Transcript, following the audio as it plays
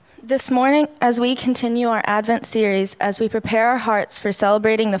This morning, as we continue our Advent series, as we prepare our hearts for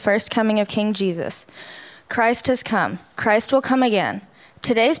celebrating the first coming of King Jesus, Christ has come. Christ will come again.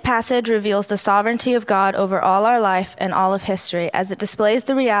 Today's passage reveals the sovereignty of God over all our life and all of history, as it displays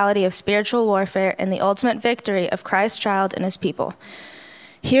the reality of spiritual warfare and the ultimate victory of Christ's child and his people.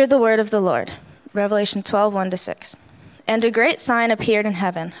 Hear the word of the Lord. Revelation 12, 1-6. And a great sign appeared in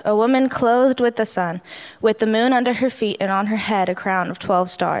heaven, a woman clothed with the sun, with the moon under her feet, and on her head a crown of 12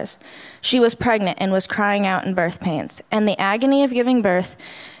 stars. She was pregnant and was crying out in birth pains, and the agony of giving birth.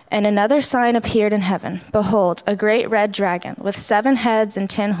 And another sign appeared in heaven. Behold, a great red dragon, with 7 heads and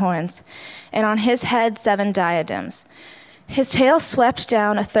 10 horns, and on his head 7 diadems. His tail swept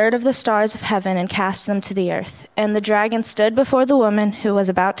down a third of the stars of heaven and cast them to the earth. And the dragon stood before the woman who was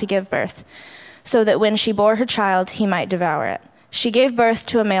about to give birth, so that when she bore her child, he might devour it. She gave birth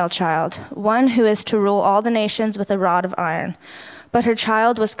to a male child, one who is to rule all the nations with a rod of iron. But her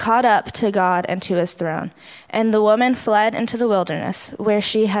child was caught up to God and to his throne. And the woman fled into the wilderness, where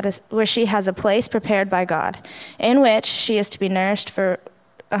she has a place prepared by God, in which she is to be nourished for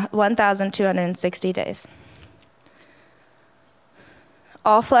 1,260 days.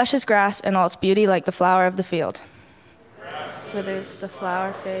 All flesh is grass, and all its beauty like the flower of the field. Withers, the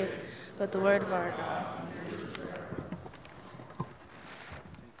flower fades, but the word of our God. Thank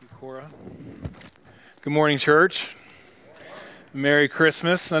you, Cora. Good morning, church. Merry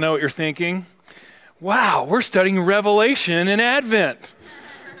Christmas. I know what you're thinking. Wow, we're studying Revelation in Advent.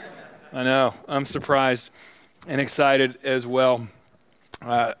 I know. I'm surprised and excited as well.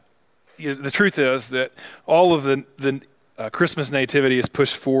 The truth is that all of the Christmas nativity is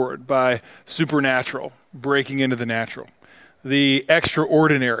pushed forward by supernatural breaking into the natural, the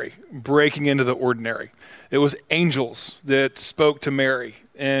extraordinary breaking into the ordinary. It was angels that spoke to Mary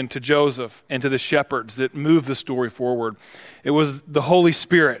and to Joseph and to the shepherds that moved the story forward. It was the Holy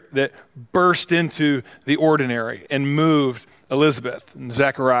Spirit that burst into the ordinary and moved Elizabeth and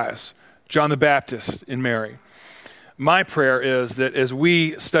Zacharias, John the Baptist and Mary. My prayer is that as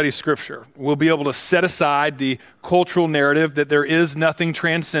we study Scripture, we'll be able to set aside the cultural narrative that there is nothing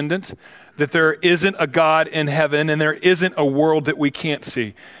transcendent, that there isn't a God in heaven, and there isn't a world that we can't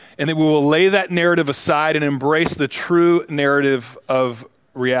see, and that we will lay that narrative aside and embrace the true narrative of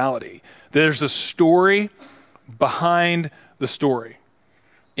reality. There's a story behind the story.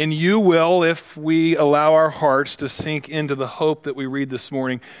 And you will, if we allow our hearts to sink into the hope that we read this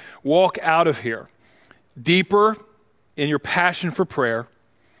morning, walk out of here deeper in your passion for prayer,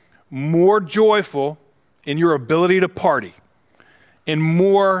 more joyful in your ability to party, and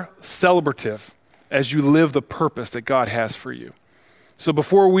more celebrative as you live the purpose that God has for you. So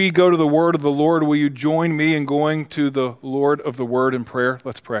before we go to the word of the Lord, will you join me in going to the Lord of the word in prayer?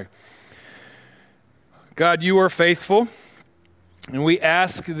 Let's pray. God, you are faithful, and we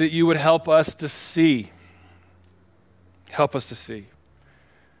ask that you would help us to see. Help us to see.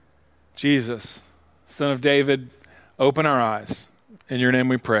 Jesus, Son of David, open our eyes. In your name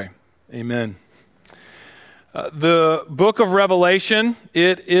we pray. Amen. The book of Revelation,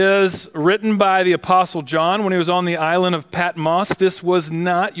 it is written by the Apostle John when he was on the island of Patmos. This was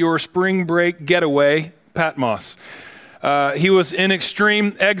not your spring break getaway, Patmos. He was in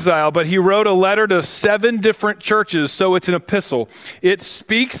extreme exile, but he wrote a letter to 7 different churches, so it's an epistle. It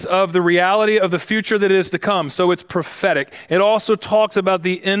speaks of the reality of the future that is to come, so it's prophetic. It also talks about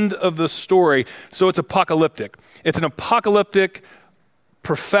the end of the story, so it's apocalyptic. It's an apocalyptic,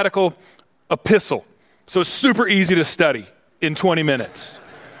 prophetical epistle. So it's super easy to study in 20 minutes,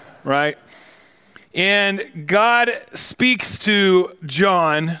 right? And God speaks to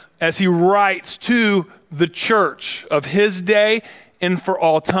John as he writes to the church of his day and for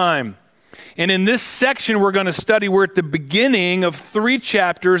all time. And in this section we're going to study, we're at the beginning of 3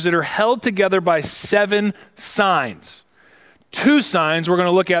 chapters that are held together by 7 signs. 2 signs we're going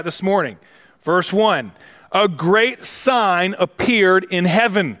to look at this morning. Verse 1, a great sign appeared in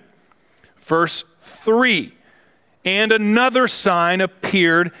heaven. Verse 3, and another sign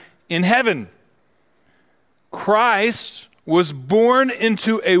appeared in heaven. Christ was born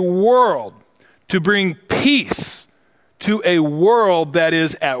into a world to bring peace to a world that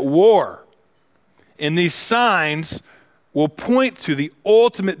is at war. And these signs will point to the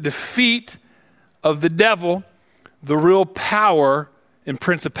ultimate defeat of the devil, the real power and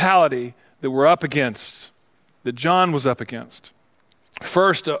principality that we're up against, that John was up against.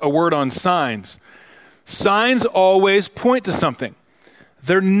 First, a word on signs. Signs always point to something.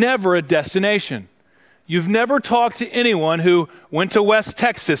 They're never a destination. You've never talked to anyone who went to West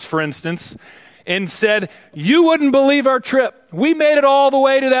Texas, for instance, and said, you wouldn't believe our trip. We made it all the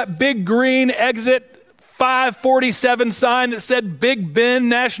way to that big green exit 547 sign that said Big Bend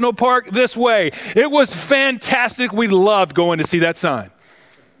National Park this way. It was fantastic. We loved going to see that sign.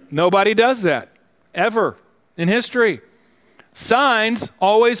 Nobody does that ever in history. Signs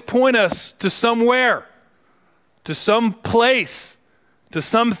always point us to somewhere, to some place, to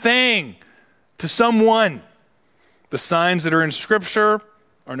something, to someone. The signs that are in Scripture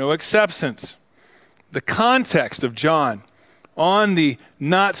are no exceptions. The context of John on the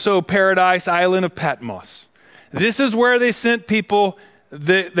not-so-paradise island of Patmos. This is where they sent people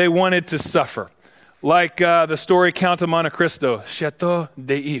that they wanted to suffer. Like the story Count of Monte Cristo, Chateau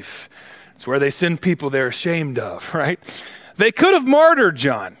d'If. It's where they send people they're ashamed of, right? They could have martyred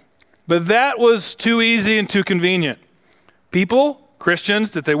John, but that was too easy and too convenient. People,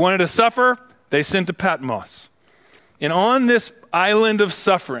 Christians, that they wanted to suffer, they sent to Patmos. And on this island of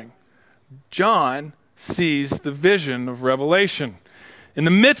suffering, John sees the vision of Revelation. In the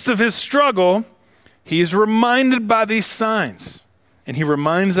midst of his struggle, he is reminded by these signs. And he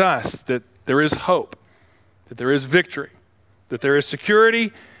reminds us that there is hope, that there is victory, that there is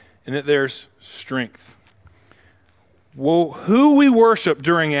security, and that there's strength. Well, who we worship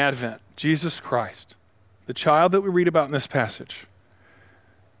during Advent, Jesus Christ, the child that we read about in this passage,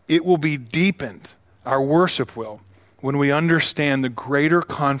 it will be deepened, our worship will, when we understand the greater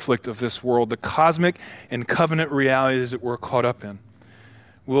conflict of this world, the cosmic and covenant realities that we're caught up in.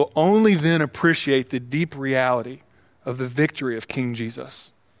 We'll only then appreciate the deep reality of the victory of King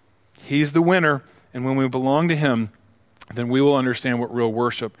Jesus. He's the winner, and when we belong to him, then we will understand what real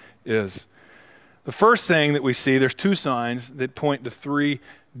worship is. The first thing that we see, there's two signs that point to three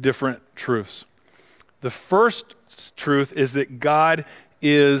different truths. The first truth is that God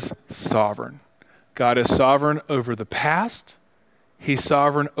is sovereign. God is sovereign over the past, he's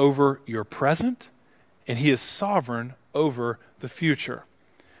sovereign over your present, and he is sovereign over the future.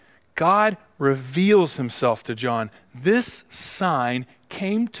 God reveals himself to John. This sign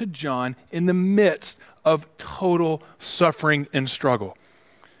came to John in the midst of total suffering and struggle.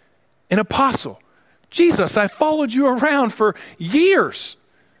 An apostle, Jesus, I followed you around for years.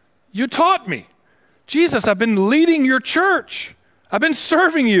 You taught me. Jesus, I've been leading your church. I've been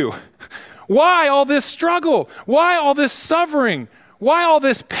serving you. Why all this struggle? Why all this suffering? Why all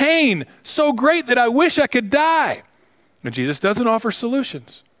this pain? So great that I wish I could die. And Jesus doesn't offer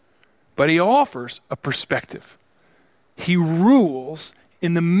solutions, but he offers a perspective. He rules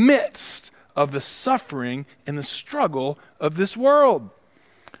in the midst of the suffering and the struggle of this world.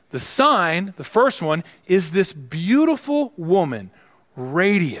 The sign, the first one, is this beautiful woman,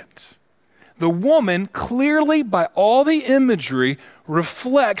 radiant. The woman, clearly by all the imagery,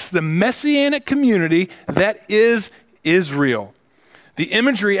 reflects the messianic community that is Israel. The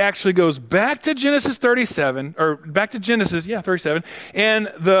imagery actually goes back to Genesis 37, or back to Genesis, 37, and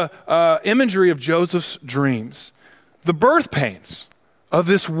the imagery of Joseph's dreams. The birth pains of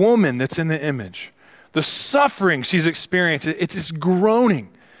this woman that's in the image. The suffering she's experienced, it's this groaning.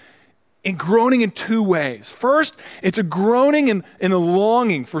 And groaning in two ways. First, it's a groaning and a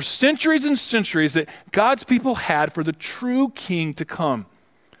longing for centuries and centuries that God's people had for the true king to come,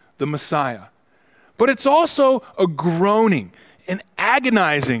 the Messiah. But it's also a groaning and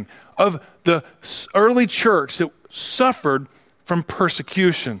agonizing of the early church that suffered from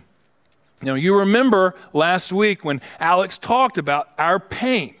persecution. Now, you remember last week when Alex talked about our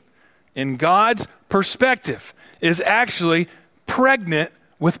pain, in God's perspective, is actually pregnant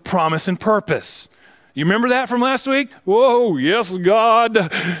with promise and purpose. You remember that from last week? Whoa, yes,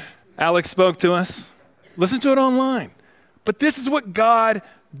 God. Alex spoke to us. Listen to it online. But this is what God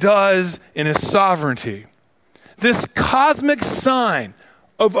does in his sovereignty. This cosmic sign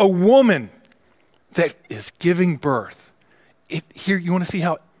of a woman that is giving birth. Here, you want to see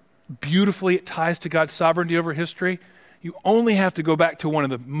how beautifully it ties to God's sovereignty over history? You only have to go back to one of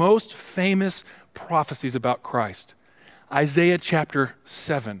the most famous prophecies about Christ. Isaiah chapter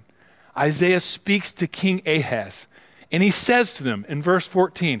 7. Isaiah speaks to King Ahaz, and he says to them in verse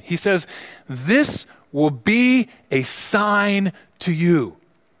 14, he says, "This will be a sign to you.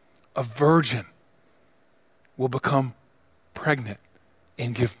 A virgin will become pregnant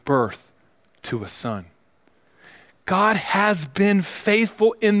and give birth to a son." God has been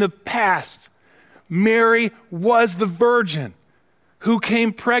faithful in the past. Mary was the virgin who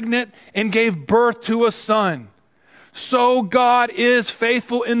came pregnant and gave birth to a son. So God is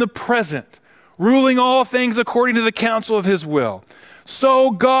faithful in the present, ruling all things according to the counsel of his will.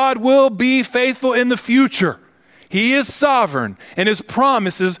 So God will be faithful in the future. He is sovereign, and his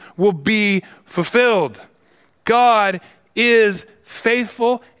promises will be fulfilled. God is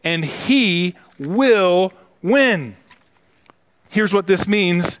faithful, and he will win. Here's what this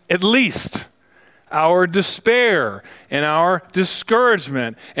means, at least. our despair and our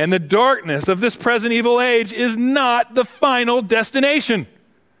discouragement and the darkness of this present evil age is not the final destination.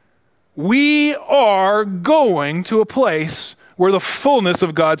 We are going to a place where the fullness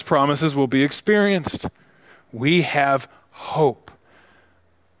of God's promises will be experienced. We have hope.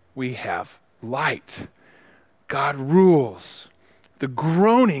 We have light. God rules. The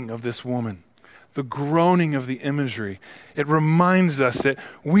groaning of this woman, the groaning of the imagery, it reminds us that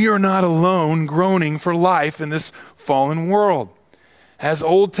we are not alone groaning for life in this fallen world. As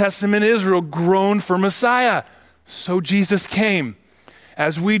Old Testament Israel groaned for Messiah, so Jesus came.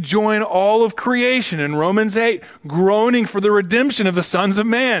 As we join all of creation in Romans 8, groaning for the redemption of the sons of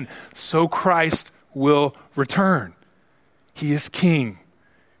man, so Christ will return. He is King.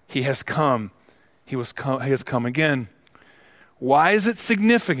 He has come. He has come again. Why is it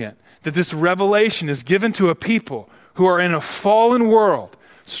significant that this revelation is given to a people who are in a fallen world,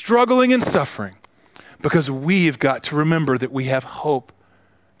 struggling and suffering? Because we've got to remember that we have hope.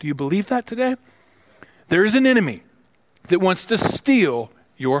 Do you believe that today? There is an enemy that wants to steal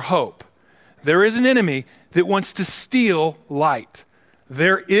your hope. There is an enemy that wants to steal light.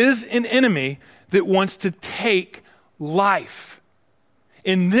 There is an enemy that wants to take life.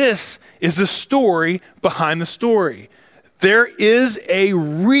 And this is the story behind the story. There is a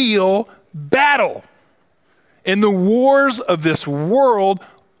real battle. And the wars of this world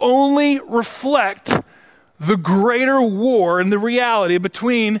only reflect the greater war and the reality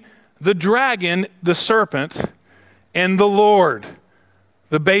between the dragon, the serpent, and the Lord,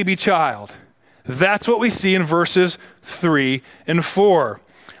 the baby child. That's what we see in verses 3 and 4.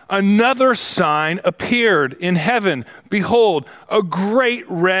 Another sign appeared in heaven. Behold, a great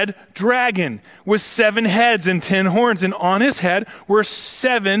red dragon with 7 heads and 10 horns, and on his head were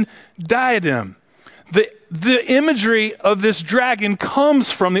 7 diadems. The imagery of this dragon comes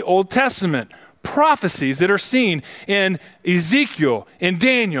from the Old Testament. Prophecies that are seen in Ezekiel, in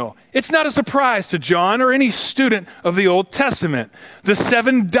Daniel. It's not a surprise to John or any student of the Old Testament. The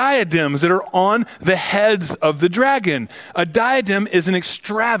 7 diadems that are on the heads of the dragon. A diadem is an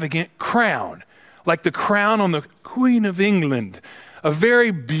extravagant crown, like the crown on the Queen of England. A very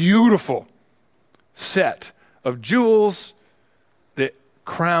beautiful set of jewels that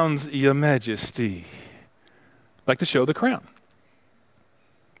crowns your majesty. Like to show the crown.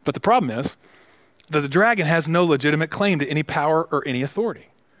 But the problem is, that the dragon has no legitimate claim to any power or any authority.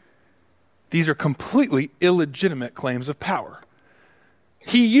 These are completely illegitimate claims of power.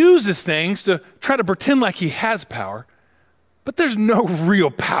 He uses things to try to pretend like he has power, but there's no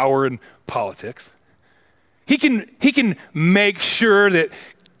real power in politics. He can make sure that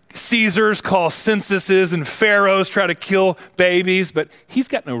Caesars call censuses and pharaohs try to kill babies, but he's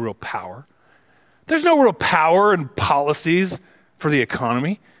got no real power. There's no real power in policies for the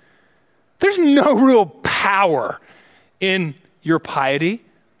economy. There's no real power in your piety,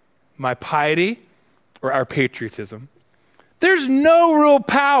 my piety, or our patriotism. There's no real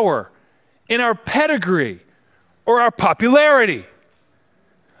power in our pedigree or our popularity.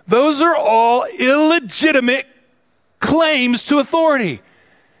 Those are all illegitimate claims to authority.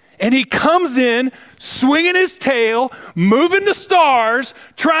 And he comes in, swinging his tail, moving the stars,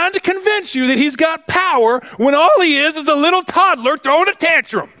 trying to convince you that he's got power when all he is a little toddler throwing a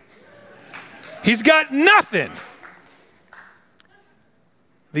tantrum. He's got nothing.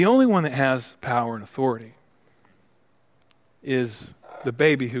 The only one that has power and authority is the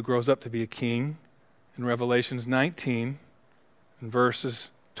baby who grows up to be a king in Revelations 19, in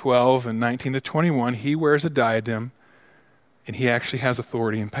verses 12 and 19 to 21. He wears a diadem, and he actually has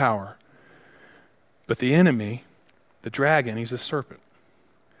authority and power. But the enemy, the dragon, he's a serpent.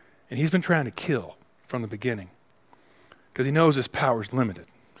 And he's been trying to kill from the beginning because he knows his power is limited.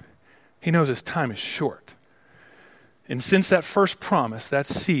 He knows his time is short. And since that first promise, that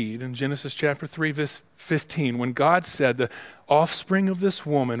seed in Genesis chapter 3, verse 15, when God said the offspring of this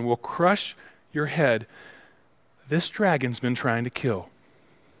woman will crush your head, this dragon's been trying to kill.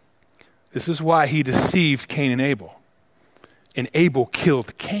 This is why he deceived Cain and Abel. And Abel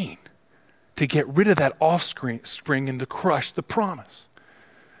killed Cain to get rid of that offspring and to crush the promise.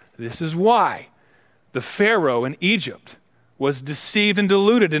 This is why the Pharaoh in Egypt was deceived and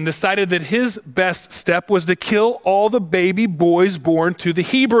deluded and decided that his best step was to kill all the baby boys born to the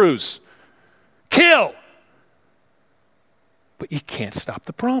Hebrews. Kill! But you can't stop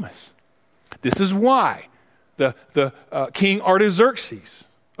the promise. This is why the King Artaxerxes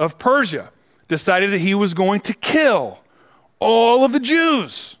of Persia decided that he was going to kill all of the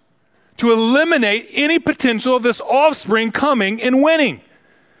Jews to eliminate any potential of this offspring coming and winning.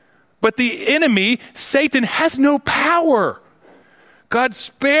 But the enemy, Satan, has no power. God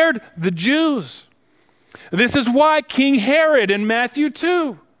spared the Jews. This is why King Herod in Matthew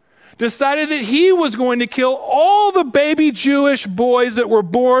 2 decided that he was going to kill all the baby Jewish boys that were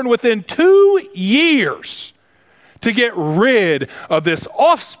born within 2 years to get rid of this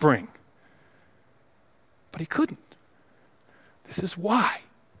offspring. But he couldn't. This is why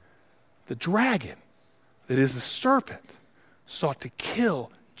the dragon, that is the serpent, sought to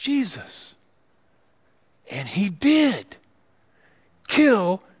kill Jesus. And he did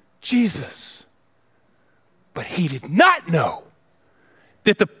kill Jesus. But he did not know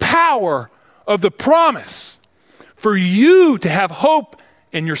that the power of the promise for you to have hope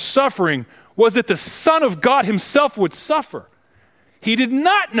in your suffering was that the Son of God himself would suffer. He did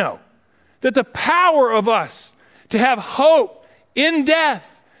not know that the power of us to have hope in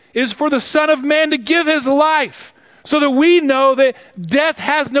death is for the Son of Man to give his life so that we know that death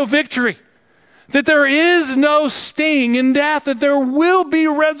has no victory, that there is no sting in death, that there will be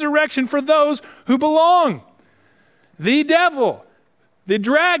resurrection for those who belong. The devil, the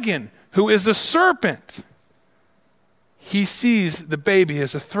dragon, who is the serpent, he sees the baby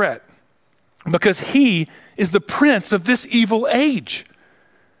as a threat because he is the prince of this evil age.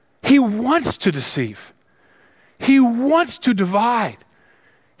 He wants to deceive. He wants to divide.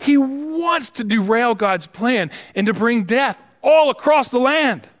 He wants to derail God's plan and to bring death all across the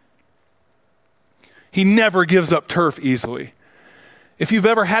land. He never gives up turf easily. If you've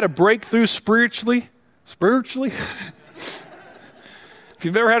ever had a breakthrough spiritually, if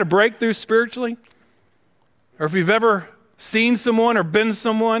you've ever had a breakthrough spiritually, or if you've ever seen someone or been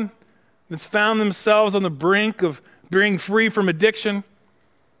someone that's found themselves on the brink of being free from addiction,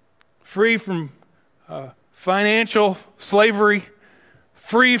 free from financial slavery,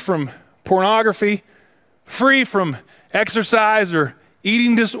 free from pornography, free from exercise or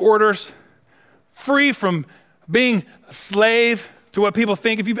eating disorders, free from being a slave to what people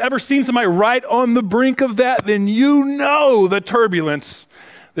think. If you've ever seen somebody right on the brink of that, then you know the turbulence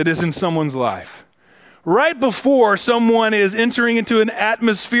that is in someone's life. Right before someone is entering into an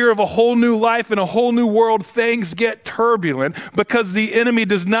atmosphere of a whole new life and a whole new world, things get turbulent because the enemy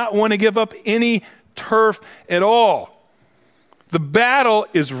does not want to give up any turf at all. The battle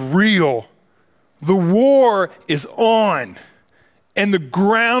is real. The war is on. And the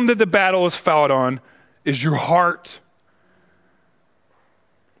ground that the battle is fought on is your heart.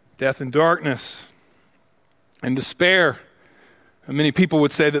 Death and darkness and despair. And many people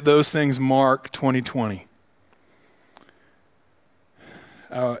would say that those things mark 2020.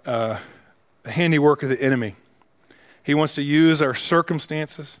 The handiwork of the enemy. He wants to use our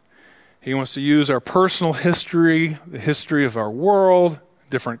circumstances. He wants to use our personal history, the history of our world,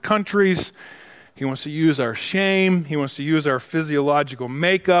 different countries. He wants to use our shame. He wants to use our physiological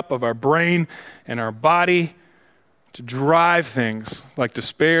makeup of our brain and our body to drive things like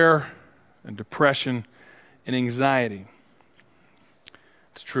despair and depression and anxiety.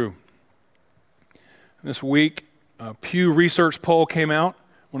 It's true. This week, a Pew Research poll came out,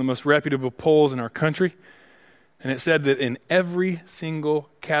 one of the most reputable polls in our country, and it said that in every single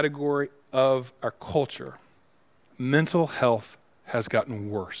category of our culture, mental health has gotten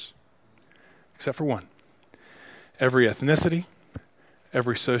worse, except for one. Every ethnicity,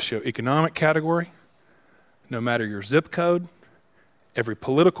 every socioeconomic category, no matter your zip code, every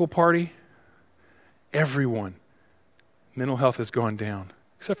political party, everyone, mental health has gone down,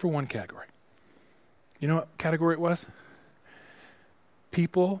 except for one category. You know what category it was?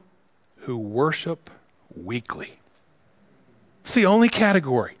 People who worship weekly. It's the only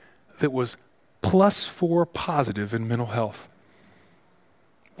category that was +4 positive in mental health.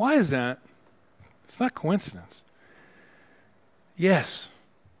 Why is that? It's not coincidence. Yes,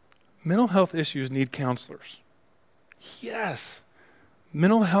 mental health issues need counselors. Yes,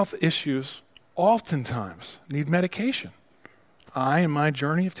 mental health issues oftentimes need medication. I, in my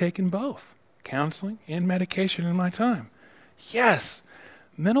journey, have taken both, counseling and medication in my time. Yes,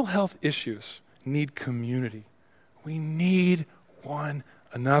 mental health issues need community. We need one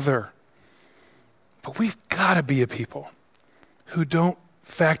another. But we've got to be a people who don't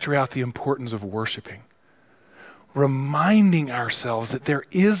factor out the importance of worshiping, reminding ourselves that there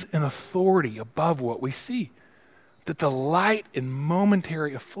is an authority above what we see, that the light in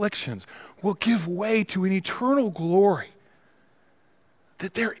momentary afflictions will give way to an eternal glory,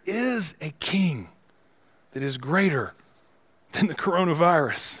 that there is a king that is greater than the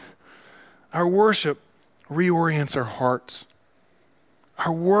coronavirus. Our worship reorients our hearts.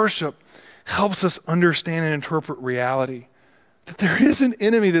 Our worship helps us understand and interpret reality, that there is an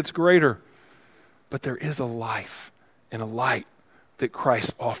enemy that's greater, but there is a life and a light that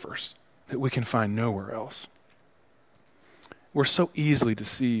Christ offers that we can find nowhere else. We're so easily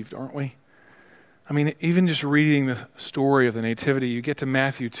deceived, aren't we? I mean, even just reading the story of the Nativity, you get to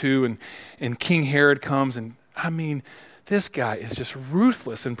Matthew 2 and King Herod comes, and I mean, this guy is just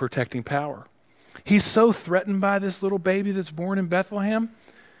ruthless in protecting power. He's so threatened by this little baby that's born in Bethlehem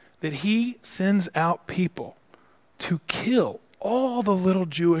that he sends out people to kill all the little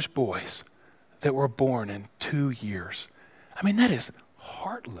Jewish boys that were born in 2 years. I mean, that is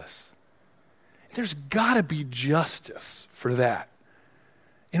heartless. There's got to be justice for that.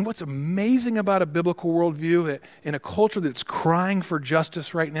 And what's amazing about a biblical worldview, that in a culture that's crying for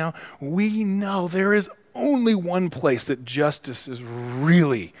justice right now, we know there is only one place that justice is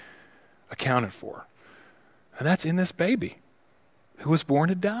really accounted for. And that's in this baby who was born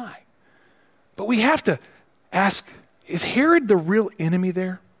to die. But we have to ask, is Herod the real enemy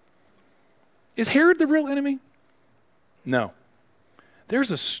there? Is Herod the real enemy? No.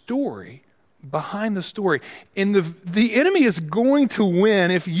 There's a story behind the story. And the enemy is going to win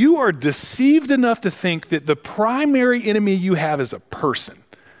if you are deceived enough to think that the primary enemy you have is a person.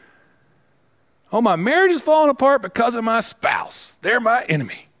 Oh, my marriage is falling apart because of my spouse. They're my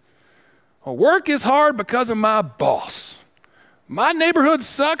enemy. Oh, work is hard because of my boss. My neighborhood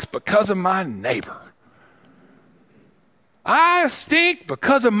sucks because of my neighbor. I stink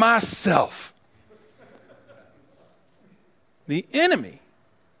because of myself. The enemy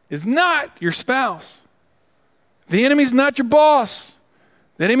is not your spouse. The enemy is not your boss.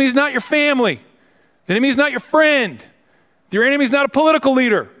 The enemy is not your family. The enemy is not your friend. Your enemy is not a political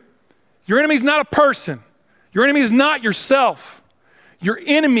leader. Your enemy is not a person. Your enemy is not yourself. Your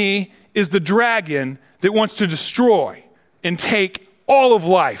enemy is the dragon that wants to destroy and take all of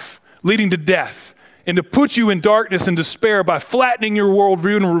life, leading to death, and to put you in darkness and despair by flattening your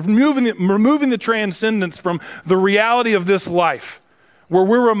worldview and removing the transcendence from the reality of this life, where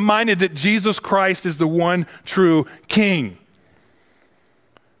we're reminded that Jesus Christ is the one true King.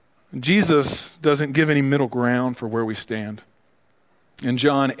 Jesus doesn't give any middle ground for where we stand. In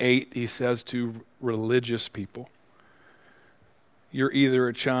John 8, he says to religious people, you're either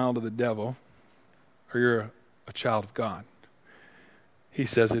a child of the devil or you're a child of God. He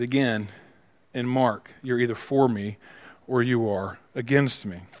says it again in Mark, you're either for me or you are against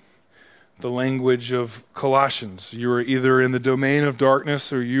me. The language of Colossians, you are either in the domain of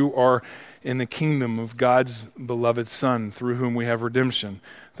darkness or you are in the kingdom of God's beloved Son, through whom we have redemption,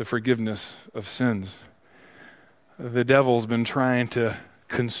 the forgiveness of sins. The devil's been trying to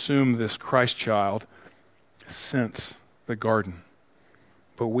consume this Christ child since the garden.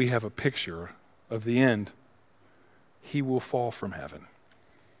 But we have a picture of the end. He will fall from heaven.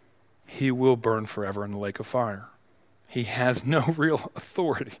 He will burn forever in the lake of fire. He has no real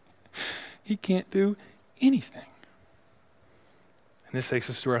authority. He can't do anything. And this takes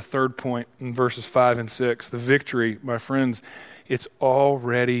us to our third point in verses 5 and 6. The victory, my friends, it's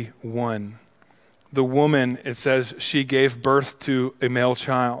already won. The woman, it says, she gave birth to a male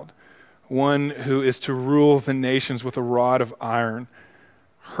child, one who is to rule the nations with a rod of iron.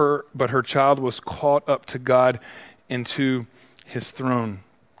 But her child was caught up to God and to his throne.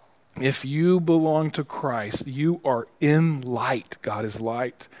 If you belong to Christ, you are in light. God is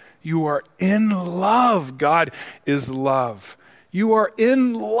light. You are in love. God is love. You are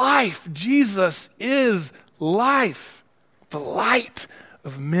in life. Jesus is life, the light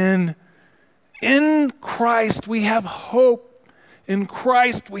of men. In Christ, we have hope. In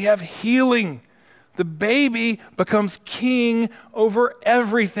Christ, we have healing. The baby becomes king over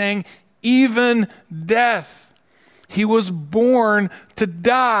everything, even death. He was born to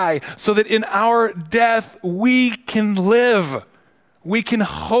die so that in our death we can live. We can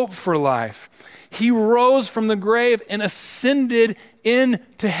hope for life. He rose from the grave and ascended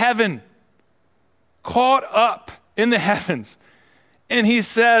into heaven, caught up in the heavens. And he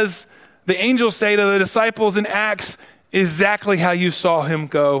says, the angels say to the disciples in Acts, exactly how you saw him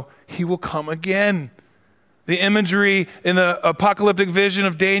go, he will come again. The imagery in the apocalyptic vision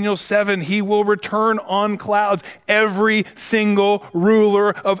of Daniel 7, he will return on clouds. Every single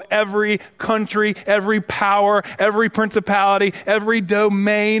ruler of every country, every power, every principality, every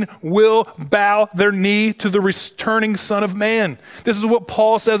domain will bow their knee to the returning Son of Man. This is what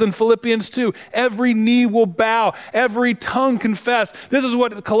Paul says in Philippians 2. Every knee will bow, every tongue confess. This is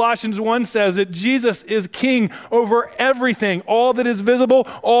what Colossians 1 says, that Jesus is king over everything, all that is visible,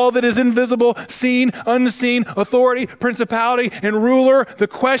 all that is invisible, seen, unseen, authority, principality, and ruler. The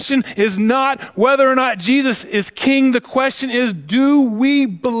question is not whether or not Jesus is king. The question is, do we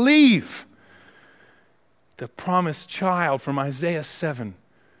believe? The promised child from Isaiah 7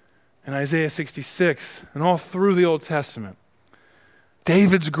 and Isaiah 66 and all through the Old Testament.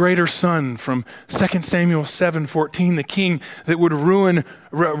 David's greater son from 2 Samuel 7:14, the king that would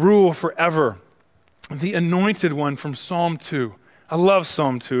rule forever. the Anointed One from Psalm 2. I love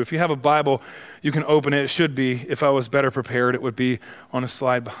Psalm 2. If you have a Bible, you can open it. It should be. If I was better prepared, it would be on a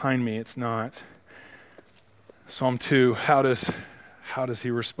slide behind me. It's not. Psalm 2, how does he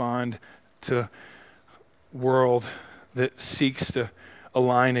respond to world that seeks to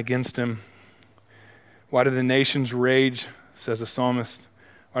align against him? Why do the nations rage, says the psalmist?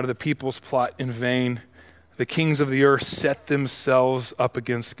 Why do the peoples plot in vain? The kings of the earth set themselves up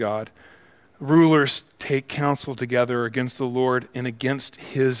against God. Rulers take counsel together against the Lord and against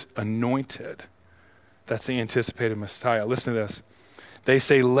his anointed. That's the anticipated Messiah. Listen to this. They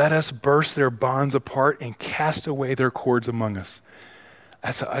say, let us burst their bonds apart and cast away their cords among us.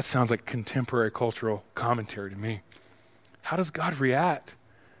 That sounds like contemporary cultural commentary to me. How does God react?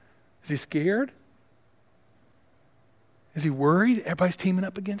 Is he scared? Is he worried everybody's teaming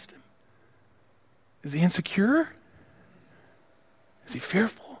up against him? Is he insecure? Is he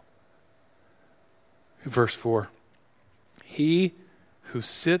fearful? Verse 4, he who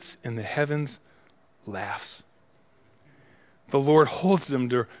sits in the heavens laughs. The Lord holds them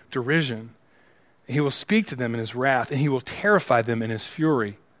to derision. He will speak to them in his wrath, and he will terrify them in his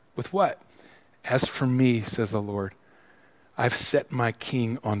fury. With what? As for me, says the Lord, I've set my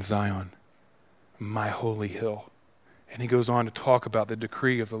king on Zion, my holy hill. And he goes on to talk about the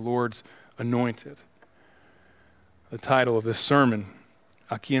decree of the Lord's anointed. The title of this sermon,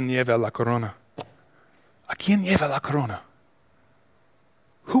 ¿A quién lleva la corona? ¿A quién lleva la corona?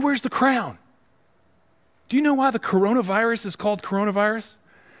 Who wears the crown? Do you know why the coronavirus is called coronavirus?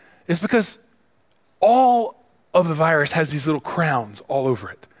 It's because all of the virus has these little crowns all over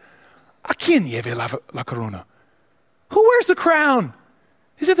it. ¿A quién lleva la corona? Who wears the crown?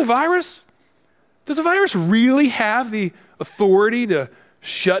 Is it the virus? Does the virus really have the authority to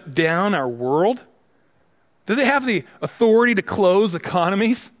shut down our world? Does it have the authority to close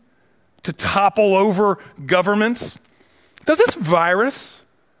economies? To topple over governments? Does this virus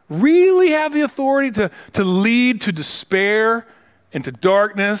really have the authority to lead to despair and to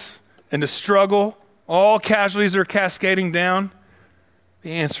darkness and to struggle? All casualties are cascading down?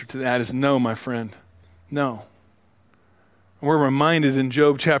 The answer to that is no, my friend. No. We're reminded in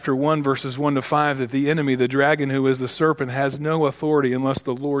Job chapter 1, verses 1 to 5, that the enemy, the dragon who is the serpent, has no authority unless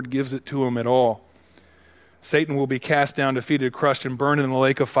the Lord gives it to him at all. Satan will be cast down, defeated, crushed, and burned in the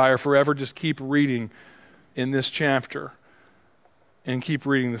lake of fire forever. Just keep reading in this chapter and keep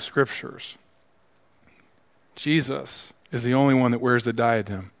reading the scriptures. Jesus is the only one that wears the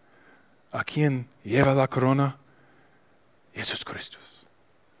diadem. ¿A quién lleva la corona? Jesus Christus.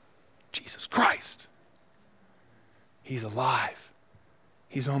 Jesus Christ. He's alive.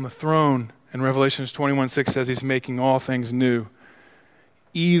 He's on the throne. And Revelation 21:6 says he's making all things new,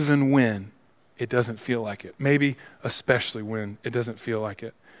 even when it doesn't feel like it. Maybe especially when it doesn't feel like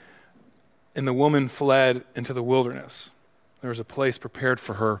it. And the woman fled into the wilderness. There was a place prepared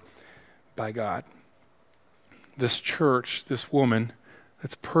for her by God. This church, this woman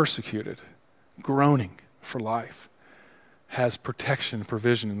that's persecuted, groaning for life, has protection and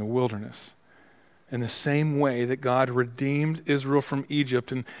provision in the wilderness. In the same way that God redeemed Israel from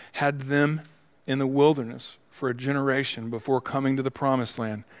Egypt and had them in the wilderness for a generation before coming to the promised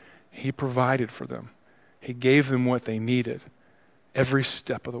land, he provided for them. He gave them what they needed every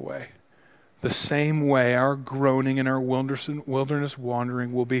step of the way. The same way our groaning and our wilderness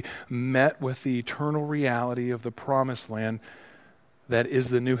wandering will be met with the eternal reality of the promised land that is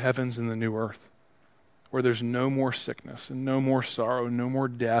the new heavens and the new earth, where there's no more sickness and no more sorrow, no more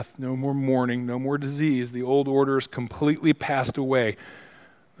death, no more mourning, no more disease. The old order is completely passed away.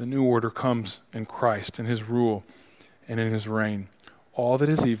 The new order comes in Christ, in his rule and in his reign. All that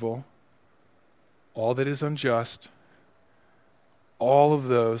is evil, all that is unjust, all of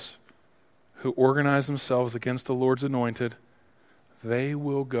those who organize themselves against the Lord's anointed, they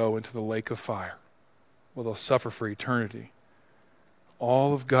will go into the lake of fire, where they'll suffer for eternity.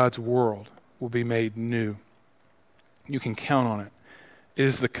 All of God's world will be made new. You can count on it. It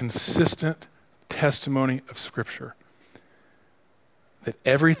is the consistent testimony of Scripture that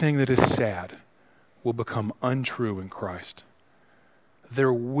everything that is sad will become untrue in Christ.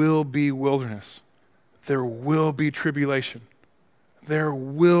 There will be wilderness. There will be tribulation. There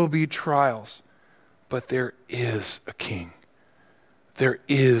will be trials. But there is a king. There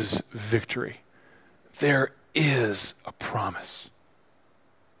is victory. There is a promise.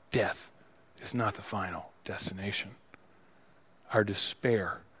 Death is not the final destination. Our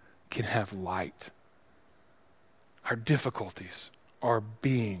despair can have light. Our difficulties are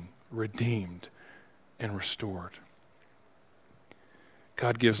being redeemed and restored.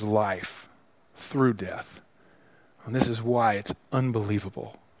 God gives life through death. And this is why it's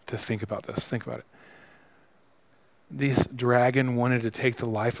unbelievable to think about this. Think about it. this dragon wanted to take the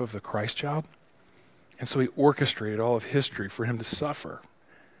life of the Christ child. And so he orchestrated all of history for him to suffer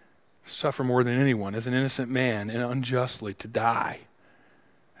more than anyone as an innocent man and unjustly to die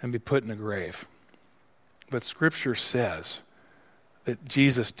and be put in a grave. But Scripture says that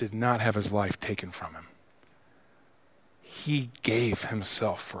Jesus did not have his life taken from him. He gave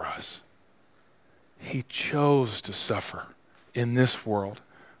himself for us. He chose to suffer in this world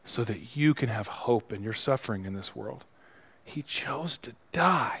so that you can have hope in your suffering in this world. He chose to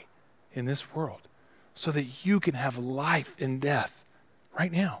die in this world so that you can have life in death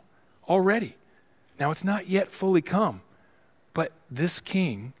right now, already. Now, it's not yet fully come, but this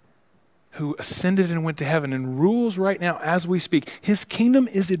King who ascended and went to heaven and rules right now as we speak, his kingdom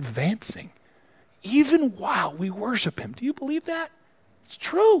is advancing even while we worship him. Do you believe that? It's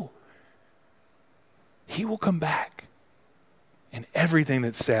true. He will come back, and everything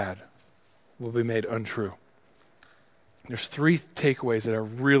that's sad will be made untrue. There's 3 takeaways that I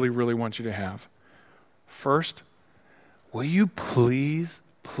really, really want you to have. First, will you please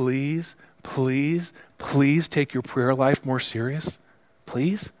take your prayer life more serious?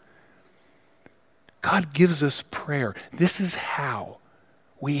 Please? God gives us prayer. This is how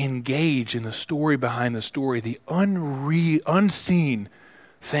we engage in the story behind the story, the unseen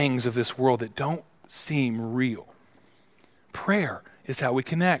things of this world that don't seem real. Prayer is how we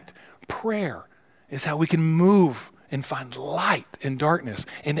connect. Prayer is how we can move and find light in darkness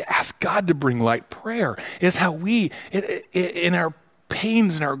and to ask God to bring light. Prayer is how we, in our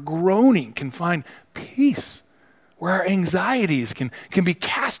pains and our groaning, can find peace, where our anxieties can be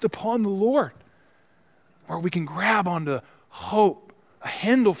cast upon the Lord, where we can grab onto hope, a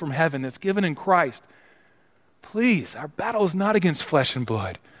handle from heaven that's given in Christ. Please, our battle is not against flesh and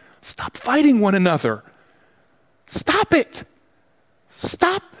blood. Stop fighting one another. Stop it.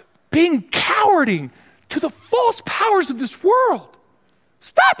 Stop being cowarding to the false powers of this world.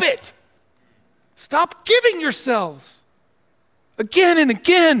 Stop it. Stop giving yourselves again and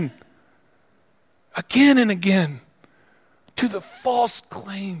again to the false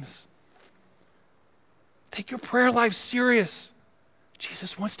claims. Take your prayer life serious.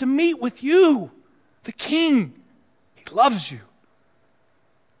 Jesus wants to meet with you, the King. He loves you.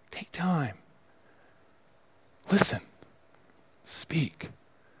 Take time. Listen. Speak.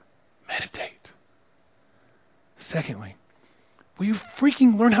 Meditate. Secondly, will you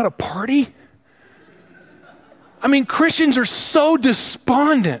freaking learn how to party? I mean, Christians are so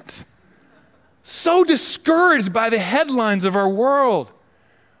despondent, so discouraged by the headlines of our world.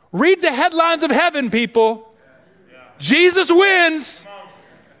 Read the headlines of heaven, people. Jesus wins.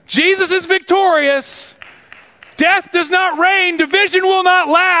 Jesus is victorious. Death does not reign. Division will not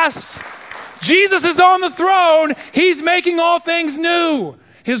last. Jesus is on the throne. He's making all things new.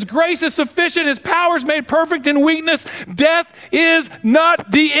 His grace is sufficient. His power is made perfect in weakness. Death is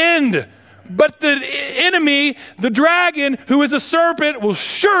not the end. But the enemy, the dragon, who is a serpent, will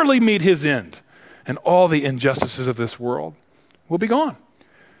surely meet his end. And all the injustices of this world will be gone.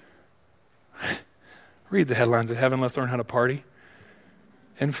 Read the headlines of heaven. Let's learn how to party.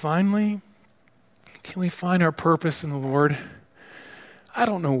 And finally, can we find our purpose in the Lord? I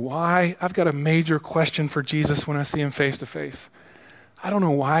don't know why. I've got a major question for Jesus when I see him face to face. I don't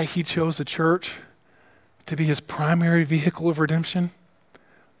know why he chose the church to be his primary vehicle of redemption,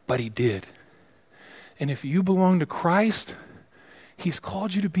 but he did. And if you belong to Christ, he's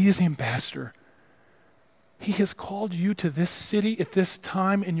called you to be his ambassador. He has called you to this city at this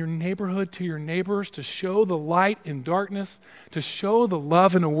time, in your neighborhood, to your neighbors, to show the light in darkness, to show the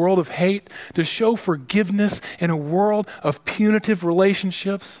love in a world of hate, to show forgiveness in a world of punitive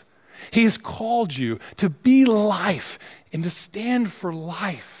relationships. He has called you to be life and to stand for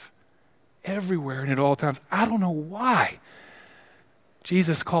life everywhere and at all times. I don't know why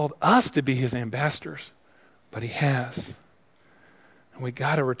Jesus called us to be his ambassadors, but he has. And we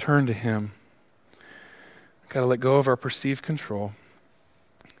got to return to him. Got to let go of our perceived control.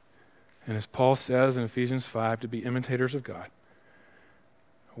 And as Paul says in Ephesians 5, to be imitators of God.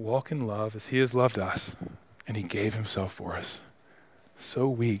 Walk in love as he has loved us, and he gave himself for us. So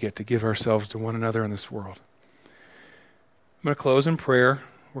we get to give ourselves to one another in this world. I'm going to close in prayer.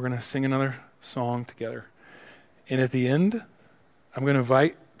 We're going to sing another song together. And at the end, I'm going to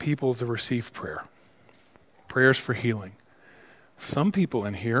invite people to receive prayer. Prayers for healing. Some people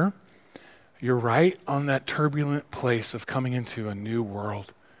in here, you're right on that turbulent place of coming into a new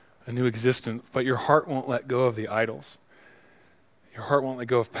world, a new existence, but your heart won't let go of the idols. Your heart won't let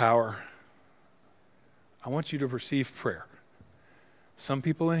go of power. I want you to receive prayer. Some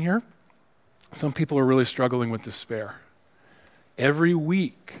people in here, some people are really struggling with despair. Every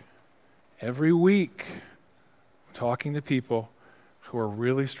week, talking to people who are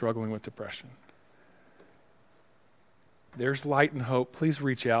really struggling with depression. There's light and hope. Please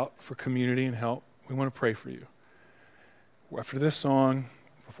reach out for community and help. We want to pray for you. After this song,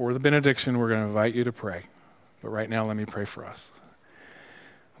 before the benediction, we're going to invite you to pray. But right now, let me pray for us.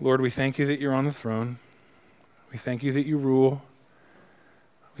 Lord, we thank you that you're on the throne. We thank you that you rule.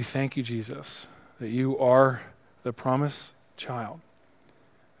 We thank you, Jesus, that you are the promised child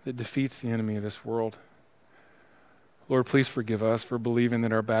that defeats the enemy of this world. Lord, please forgive us for believing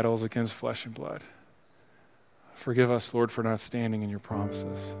that our battle is against flesh and blood. Forgive us, Lord, for not standing in your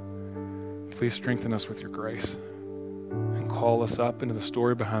promises. Please strengthen us with your grace and call us up into the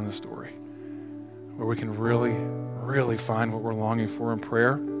story behind the story, where we can really, really find what we're longing for in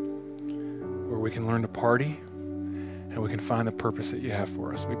prayer, where we can learn to party, and we can find the purpose that you have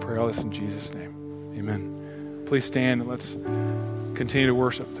for us. We pray all this in Jesus' name. Amen. Please stand and let's continue to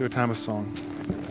worship through a time of song.